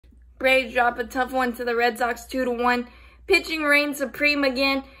Braves drop a tough one to the Red Sox 2-1. Pitching reigned supreme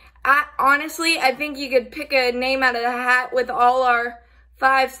again. Honestly, I think you could pick a name out of the hat with all our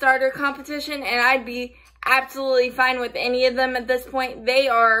 5 starter competition, and I'd be absolutely fine with any of them at this point. They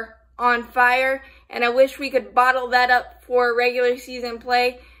are on fire, and I wish we could bottle that up for regular season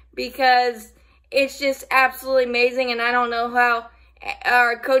play because it's just absolutely amazing, and I don't know how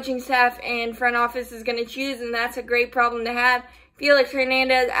our coaching staff and front office is going to choose, and that's a great problem to have. Felix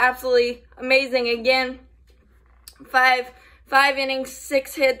Hernandez, absolutely amazing again. Five innings,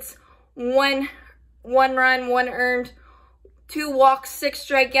 6 hits, one run, 1 earned, 2 walks, 6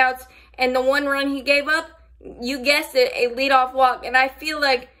 strikeouts, and the 1 run he gave up, you guessed it, a leadoff walk. And I feel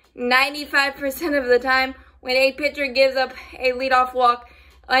like 95% of the time when a pitcher gives up a leadoff walk,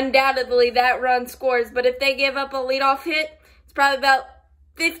 undoubtedly that run scores. But if they give up a leadoff hit, it's probably about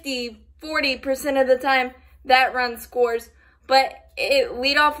 40% of the time that run scores. But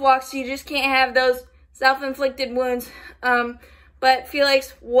leadoff walks, you just can't have those self-inflicted wounds. But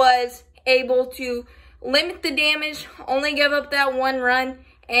Felix was able to limit the damage, only give up that 1 run,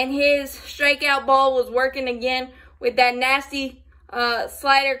 and his strikeout ball was working again with that nasty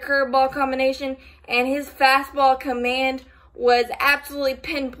slider curveball combination, and his fastball command was absolutely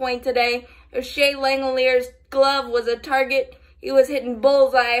pinpoint today. Shea Langelier's glove was a target. He was hitting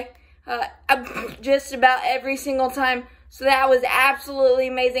bullseye just about every single time. So that was absolutely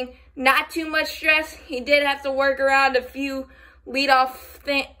amazing. Not too much stress. He did have to work around a few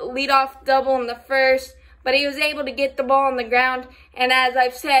leadoff double in the first, but he was able to get the ball on the ground. And as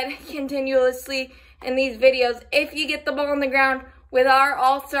I've said continuously in these videos, if you get the ball on the ground with our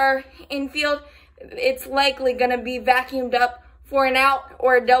all-star infield, it's likely going to be vacuumed up for an out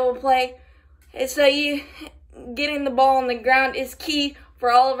or a double play. So getting the ball on the ground is key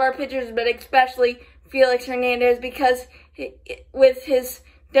for all of our pitchers, but especially Felix Hernandez, because with his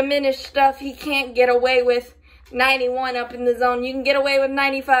diminished stuff, he can't get away with 91 up in the zone. You can get away with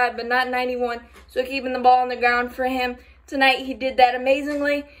 95, but not 91. So keeping the ball on the ground for him tonight, he did that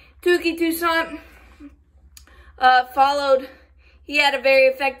amazingly. Toussaint followed. He had a very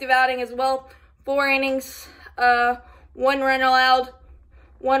effective outing as well. 4 innings, 1 run allowed,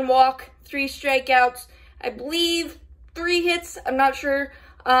 1 walk, 3 strikeouts. I believe 3 hits. I'm not sure.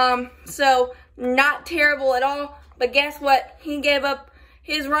 So not terrible at all. But guess what? He gave up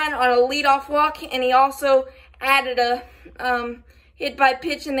his run on a leadoff walk, and he also added a hit by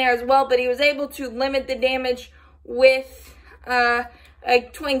pitch in there as well. But he was able to limit the damage with a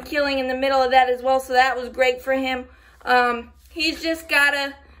twin killing in the middle of that as well. So that was great for him. He's just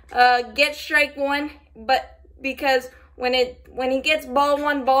gotta get strike 1, but because when he gets ball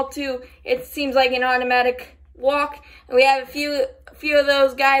 1, ball 2, it seems like an automatic walk. And we have a few of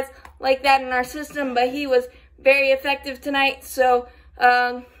those guys like that in our system, but he was very effective tonight. So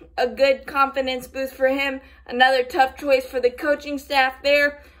a good confidence boost for him. Another tough choice for the coaching staff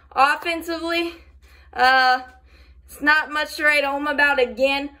there. Offensively, it's not much to write home about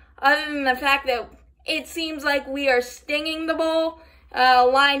again, other than the fact that it seems like we are stinging the ball.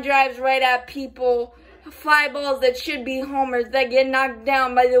 Line drives right at people, fly balls that should be homers that get knocked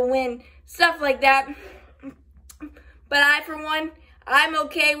down by the wind, stuff like that. But I, for one, I'm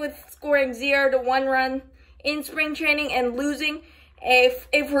okay with scoring 0 to 1 run in spring training and losing if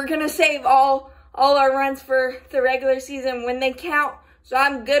we're going to save all our runs for the regular season when they count. So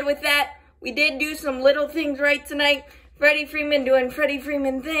I'm good with that. We did do some little things right tonight. Freddie Freeman doing Freddie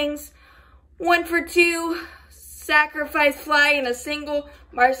Freeman things. 1 for 2, sacrifice fly and a single.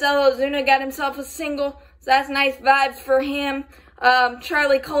 Marcelo Ozuna got himself a single, so that's nice vibes for him.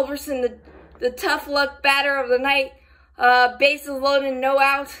 Charlie Culberson, the tough luck batter of the night. Bases loaded, no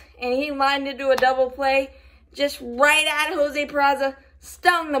outs, and he lined into a double play just right at Jose Peraza.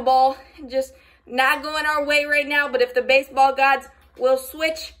 Stung the ball. Just not going our way right now, but if the baseball gods will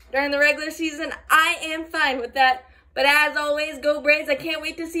switch during the regular season, I am fine with that. But as always, go Braves. I can't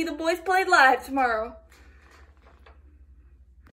wait to see the boys play live tomorrow.